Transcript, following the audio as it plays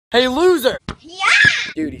Hey, loser! Yeah!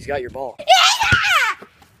 Dude, he's got your ball. Yeah!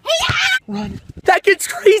 Yeah! Run. That kid's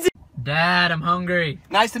crazy! Dad, I'm hungry.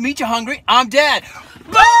 Nice to meet you, Hungry. I'm Dad.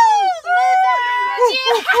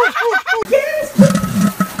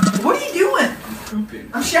 What are you doing? Pooping.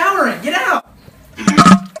 I'm showering. Get out!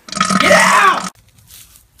 Get out!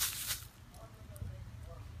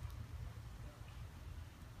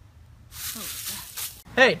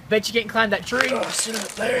 Hey, bet you can't climb that tree. Oh, sit up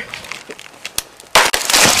there.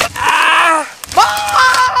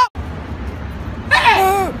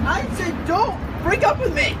 Hey! I said don't break up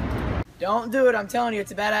with me. Don't do it. I'm telling you,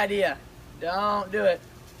 it's a bad idea. Don't do it.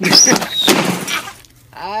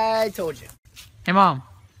 I told you. Hey, Mom.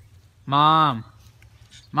 Mom.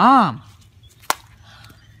 Mom.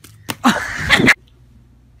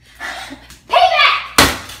 Payback!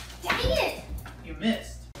 Dang it! You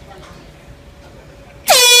missed.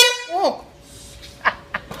 Whoa.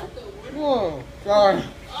 Whoa, sorry.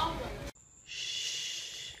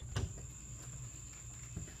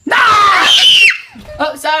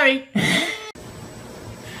 Oh, sorry.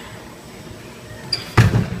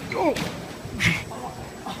 Oh.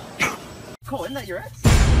 Cool, isn't that your ex?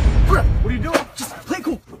 What are you doing? Just play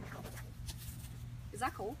cool. Is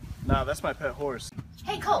that cool? Nah, that's my pet horse.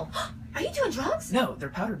 Hey, Cole, are you doing drugs? No, they're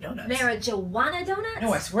powdered donuts. Marijuana donuts?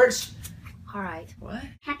 No, I swear it's... Alright. What?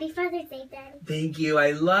 Happy Father's Day, Daddy. Thank you,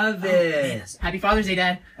 I love it. Happy Father's Day,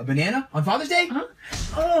 Dad. A banana on Father's Day? Huh?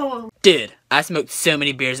 Oh. Dude, I smoked so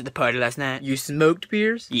many beers at the party last night. You smoked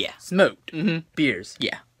beers? Yeah. Smoked? Beers.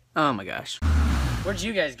 Yeah. Oh my gosh. Where'd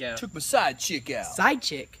you guys go? Took my side chick out. Side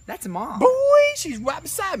chick? That's Mom. Boy, she's right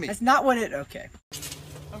beside me. That's not what it... Okay.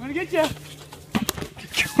 I'm gonna get you.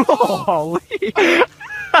 Holy.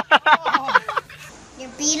 You're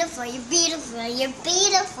beautiful, you're beautiful, you're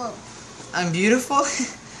beautiful. I'm beautiful?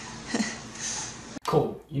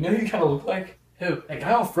 Cole, you know who you kind of look like? Who? That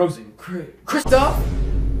guy on Frozen. Christoph?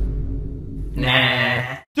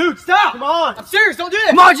 Nah. Dude, stop! Come on! I'm serious, don't do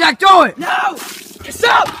it! Come on, Jack, do it! No!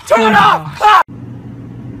 Stop! Turn it off! Ah!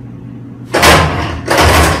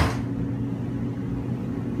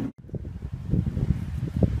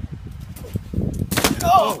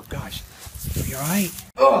 Oh, Gosh. You alright?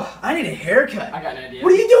 oh, I need a haircut. I got an idea.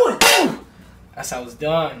 What are you doing? That's how it's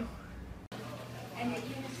done.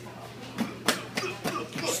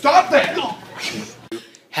 Stop that!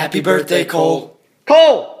 Happy birthday, Cole.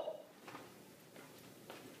 Cole!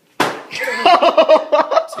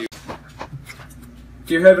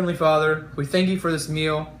 Dear Heavenly Father, we thank you for this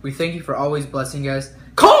meal. We thank you for always blessing us.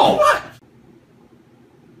 Cole! What?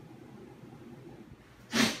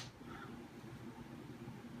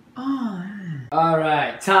 Oh.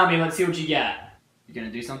 Alright, Tommy, let's see what you got. You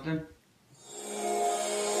gonna do something?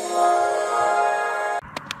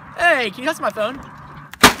 Hey, can you touch my phone?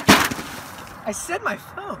 I said my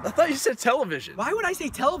phone. I thought you said television. Why would I say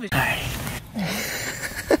television?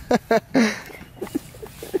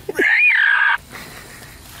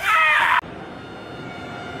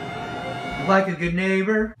 Like a good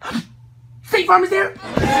neighbor. State Farm is there?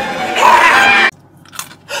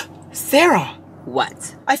 Sarah!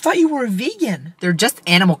 What? I thought you were a vegan. They're just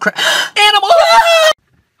animal Animal!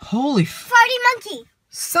 Holy Farty monkey.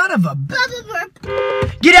 son of a Bubble burp.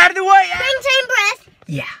 Get out of the way! Springtime breath.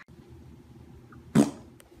 Yeah.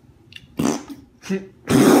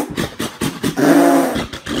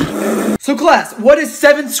 So class, what is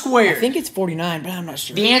 7 squared? I think it's 49, but I'm not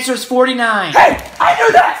sure. the answer is 49. Hey! I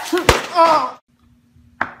knew that!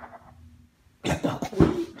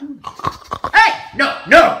 Hey! No!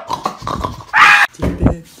 No!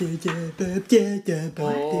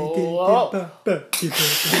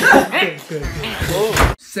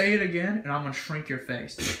 Say it again, and I'm gonna shrink your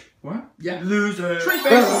face. What? Yeah. Loser. Shrink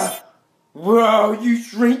face. Whoa, you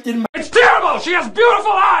shrinked in my... It's terrible! She has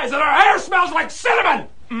beautiful eyes and her hair smells like cinnamon!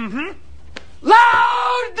 Mm-hmm.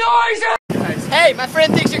 Loud noises! Hey, my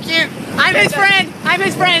friend thinks you're cute. I'm his friend. I'm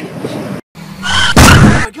his friend.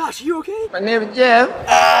 Oh my gosh, are you okay? My name is Jeff.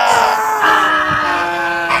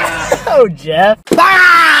 Oh, Jeff.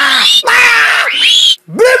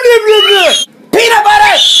 Peanut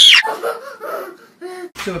butter!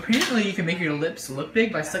 So apparently you can make your lips look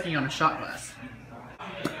big by sucking on a shot glass.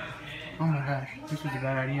 Oh my gosh, this is a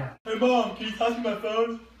bad idea. Hey, Mom, can you toss me my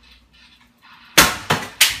phone?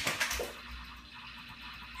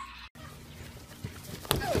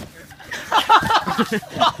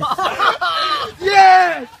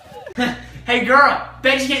 Yes! Hey girl,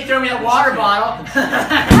 bet you can't throw me that water bottle.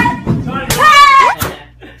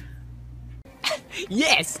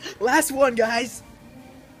 Yes! Last one, guys.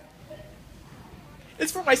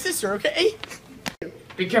 It's for my sister, okay?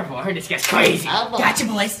 Be careful, I heard this guy's crazy. Gotcha,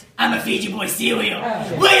 boys. I'm a Fiji boy cereal.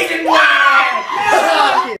 Blazing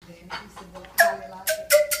wide!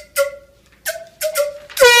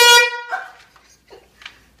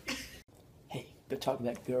 Hey, go talk to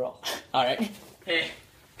that girl. Alright. Hey,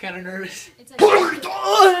 kinda nervous.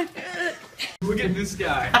 Look at this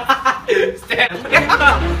guy.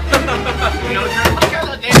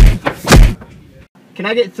 Can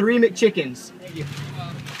I get 3 McChickens?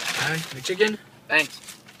 McChicken? Thanks.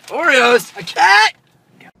 Oreos! A cat!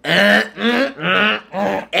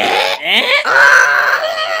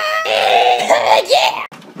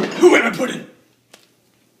 Who am I putting?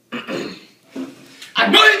 I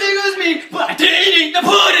know you think it was me, but I didn't eat the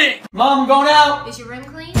pudding! Mom, I'm going out. Is your room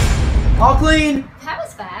clean? All clean. That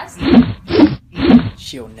was fast.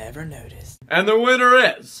 She'll never notice. And the winner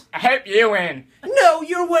is. I hope you win. No,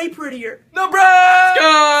 you're way prettier. LaBrant!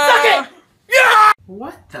 Suck it!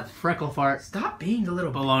 What the freckle fart? Stop being the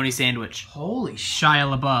little bologna sandwich. Holy Shia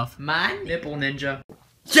LaBeouf. My nipple ninja.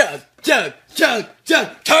 Chug, chug, chug,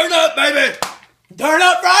 chug. Turn up, baby! Turn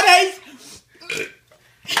up Fridays!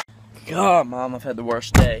 God, Mom, I've had the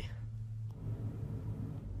worst day.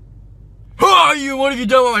 Who are you? What have you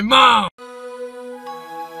done with my mom? Look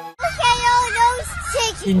at all those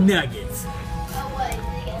chickens. Nuggets.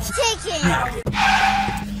 Chicken.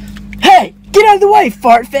 Hey, get out of the way,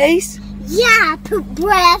 fart face. Yeah, poop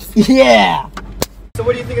breath. Yeah. So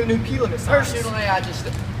what do you think of the new peel in this house? Personally, I just...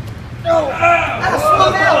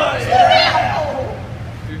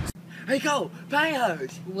 Hey, Cole,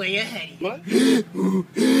 pantyhose. Way ahead. What?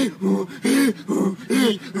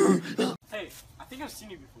 Hey, I think I've seen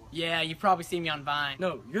you before. Yeah, you've probably seen me on Vine.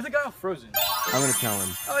 No, you're the guy off Frozen. I'm gonna tell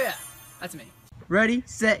him. Oh yeah, that's me. Ready,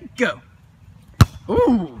 set, go.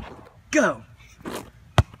 Ooh, go.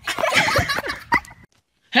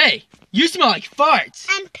 Hey, you smell like farts.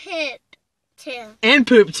 And poop, too. And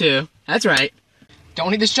poop too. That's right.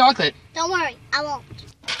 Don't eat this chocolate. Don't worry, I won't.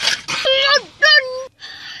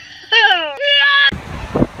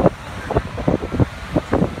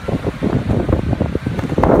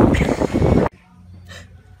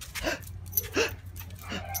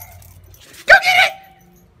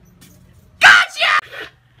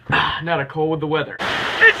 Not a cold with the weather.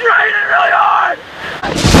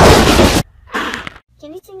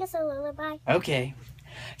 Can you sing us a lullaby? Okay.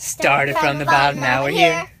 Started from the bottom, now we're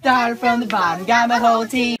here. Started from the bottom, got my whole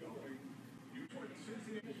team.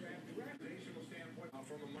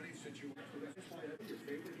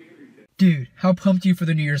 Dude, how pumped are you for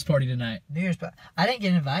the New Year's party tonight? New Year's party? I didn't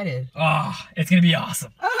get invited. Oh, it's gonna be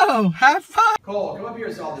awesome. Oh, have fun! Cole, come up here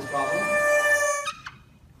and solve this problem.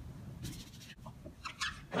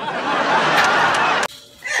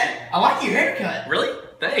 I like your haircut. Really?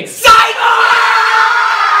 Thanks.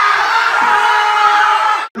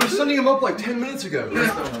 We were sending him up like 10 minutes ago.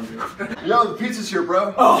 Yo, the pizza's here,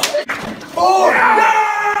 bro.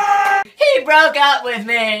 He broke up with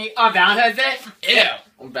me on Valentine's Day. Ew.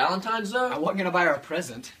 On Valentine's Day? I wasn't gonna buy her a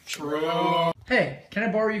present. True. Hey, can I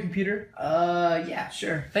borrow your computer? Yeah,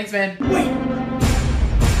 sure. Thanks, man.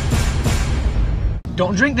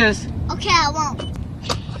 Don't drink this. Okay, I won't.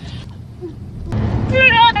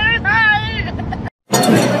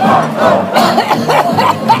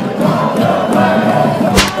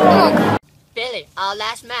 Billy, our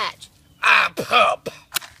last match. I'm pup.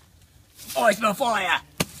 I smell fire.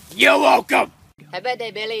 You're welcome. Happy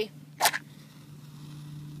birthday, Billy.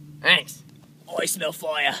 Thanks. I smell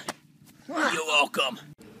fire. You're welcome.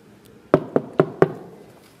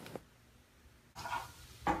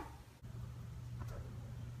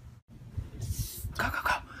 Go, go,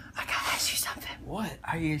 go. I gotta ask you something. What?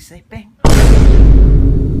 Are you sleeping?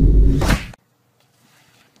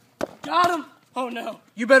 Got him. Oh no.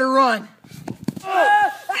 You better run.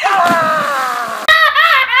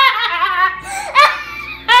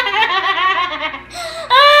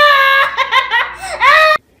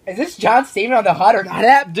 Is this John Steven on the Hot or Not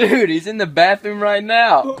app? Dude, he's in the bathroom right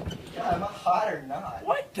now. God, am I hot or not?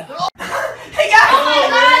 What the? Hey guys! Oh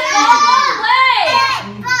my God, go away!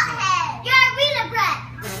 You're a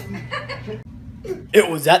It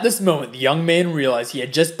was at this moment the young man realized he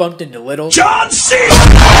had just bumped into little John C. They're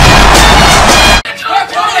coming!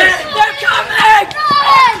 They're coming!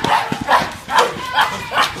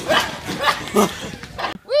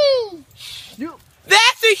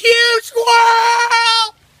 That's a huge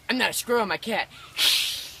squirrel! I'm not a squirrel, I'm a cat.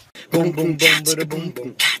 Boom boom boom bada boom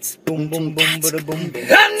boom cats boom boom boom bada boom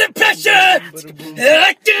boom. Under pressure,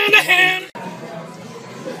 like in the hand.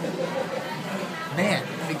 Man,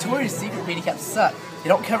 Victoria's Secret baby caps suck. They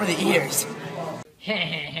don't cover the ears.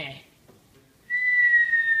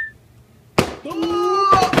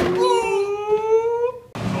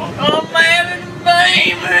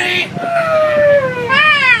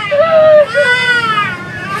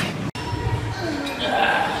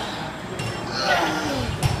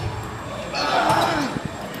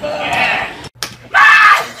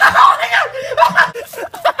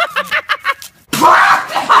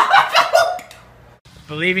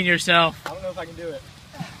 Believe in yourself. I don't know if I can do it.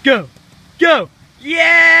 Go! Go!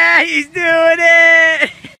 Yeah! He's doing it!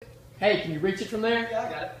 Hey, can you reach it from there? Yeah, I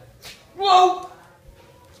got it. Whoa!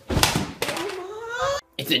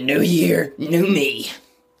 It's a new year, new me.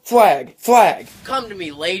 Flag, flag. Come to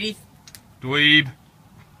me, ladies. Dweeb.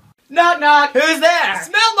 Knock, knock. Who's there?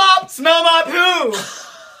 Smell mop! Smell my poo.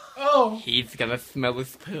 Oh. He's gonna smell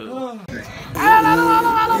his poo.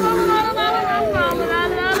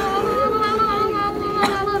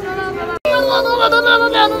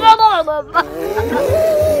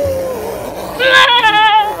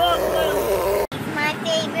 My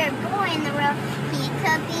favorite boy in the world. He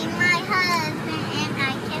could be my husband, and I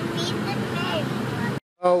can be the baby.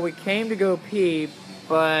 Oh, we came to go pee,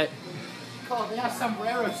 but Oh, they have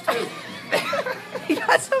sombreros too. he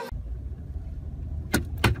got some.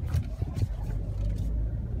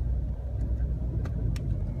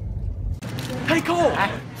 Hey, Cole!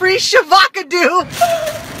 Free Shavakadu!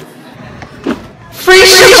 Free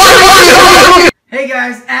Shavakadu! Hey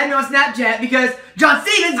guys, add me on Snapchat because John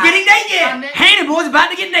Stevens getting naked! Hannibal's about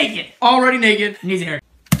to get naked! Already naked. Needs a hair.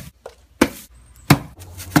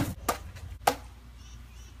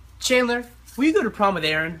 Chandler, will you go to prom with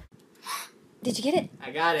Aaron? Did you get it?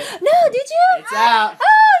 I got it. No, did you? It's out.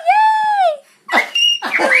 Oh, yay!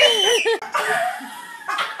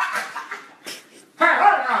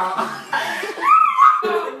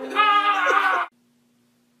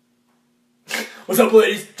 What's up,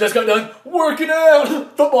 ladies? Just got done working out.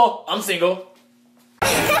 Football. I'm single.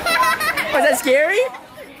 Was that scary?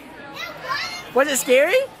 Was it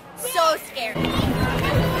scary? So scary. Blue!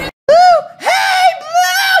 Hey,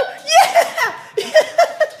 Blue! Yeah!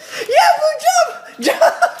 Yeah, Blue,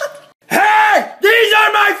 jump! Hey, these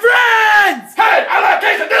are my friends. Hey, I like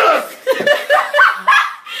quesadillas.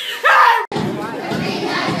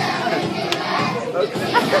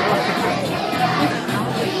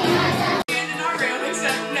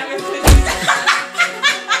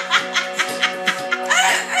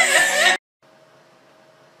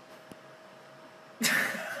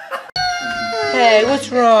 Hey, what's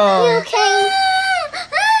wrong? Okay.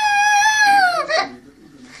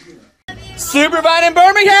 Supervine in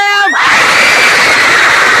Birmingham!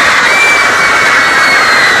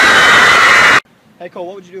 Hey Cole,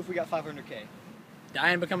 what would you do if we got 500K? Die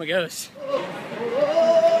and become a ghost.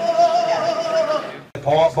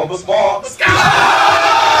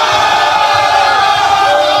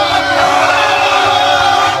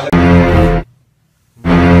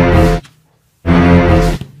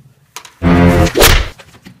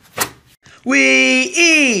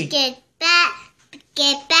 We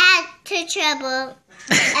Get back to trouble.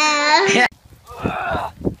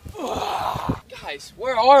 Guys,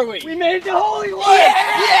 where are we? We made it to Hollywood.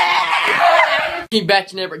 Yeah! Came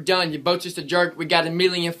back, you never done. Your boat's just a jerk. We got 1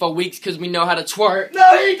 million for weeks because we know how to twerk.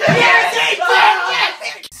 No, he did! Yes, he did!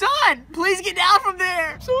 Yes! Son, please get down from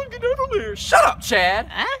there! Son, get down from there! Shut up, Chad!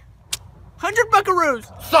 Huh? 100 buckaroos!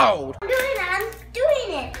 Sold! I'm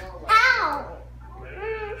doing it. Ow!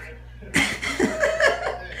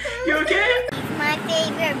 You okay? My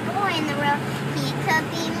favorite boy in the world. He could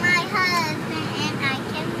be my husband, and I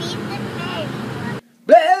can be the baby.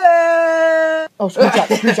 Blah! Oh,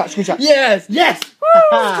 screenshot. Yes! Yes!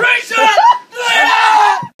 Screenshot!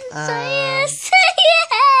 Yes!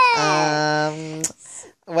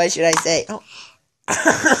 What should I say? Oh.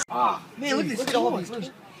 Man, look at all these.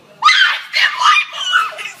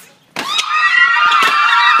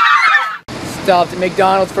 Stopped at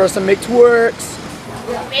McDonald's for some McTwerks.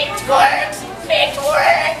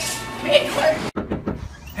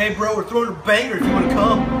 Hey bro, we're throwing a banger if you want to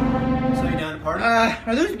come. So you down to party?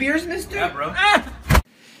 Are those beers, mister? Yeah, bro.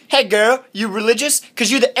 Hey girl, you religious? Cause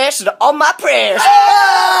you're the answer to all my prayers.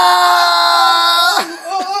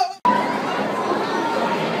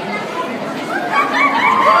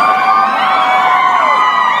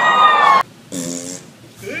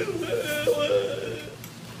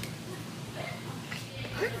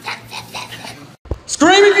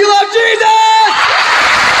 Scream if you love Jesus!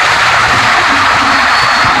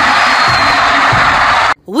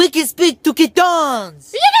 We can speak to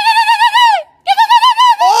kittens.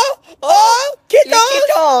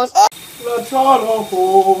 Kittens.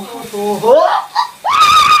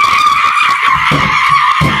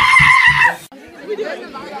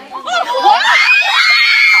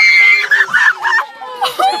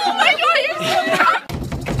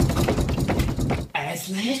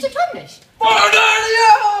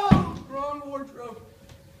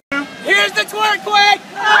 Here's the twerk quake!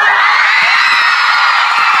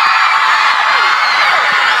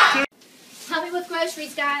 Help me with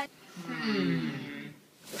groceries, guys.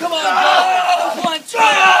 Come on, go! 1, 2!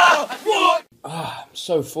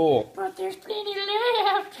 so full. But there's plenty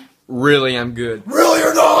left. Really, I'm good. Really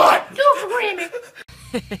or not? Go for Grammy.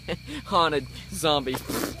 Haunted zombie.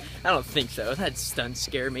 I don't think so. That doesn't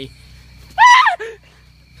scare me.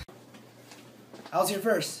 I'll see you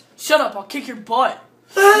first. Shut up, I'll kick your butt.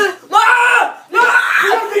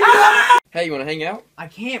 Hey, you wanna hang out? I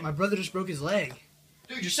can't. My brother just broke his leg.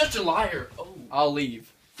 Dude, you're such a liar. Oh, I'll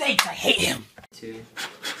leave. Thanks, I hate him. Two.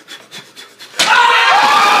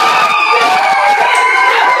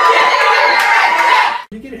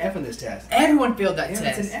 You get an F on this test. Everyone failed that Yeah,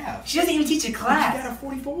 test. it's an F. She doesn't even teach a You class. got a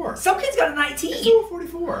 44. Some kids got a 19. Still a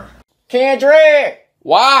 44. Kendrick!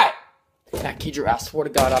 What? Now, Kendrick, I swear to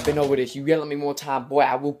God, I've been over this. You yell at me more time, boy,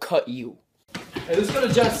 I will cut you. Hey, let's go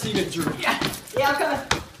to John Cena, Drew. Yeah, I'm coming.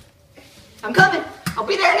 I'm coming. I'll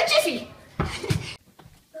be there in a jiffy.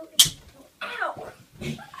 Ow.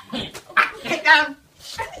 Get down.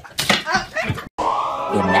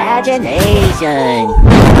 Imagination.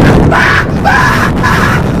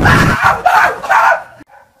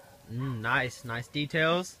 Nice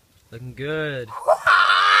details. Looking good.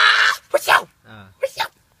 What's up?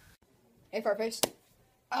 Hey, Farface.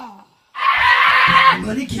 I'm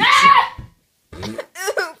gonna get you.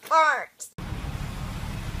 Farts.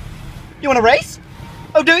 You want to race?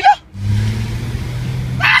 Oh, do you?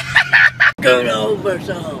 Good over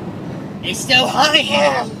some. It's still hot in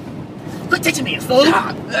here. Quit touching me, fool.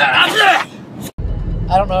 I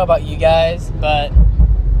don't know about you guys, but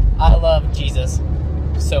I love Jesus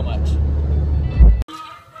so much.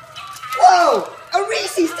 Whoa! A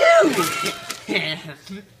Reese's too!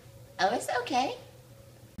 Oh, it's okay.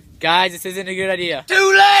 Guys, this isn't a good idea.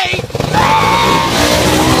 Too late!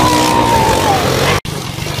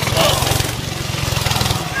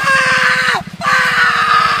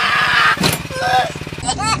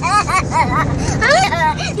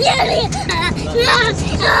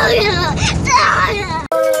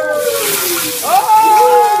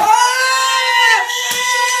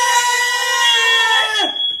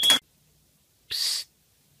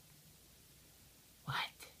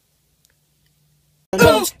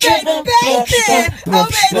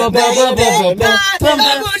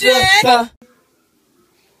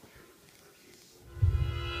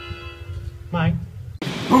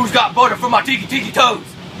 Who's got butter for my tiki tiki toes?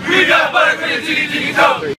 We got butter for your tiki tiki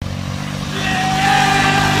toes.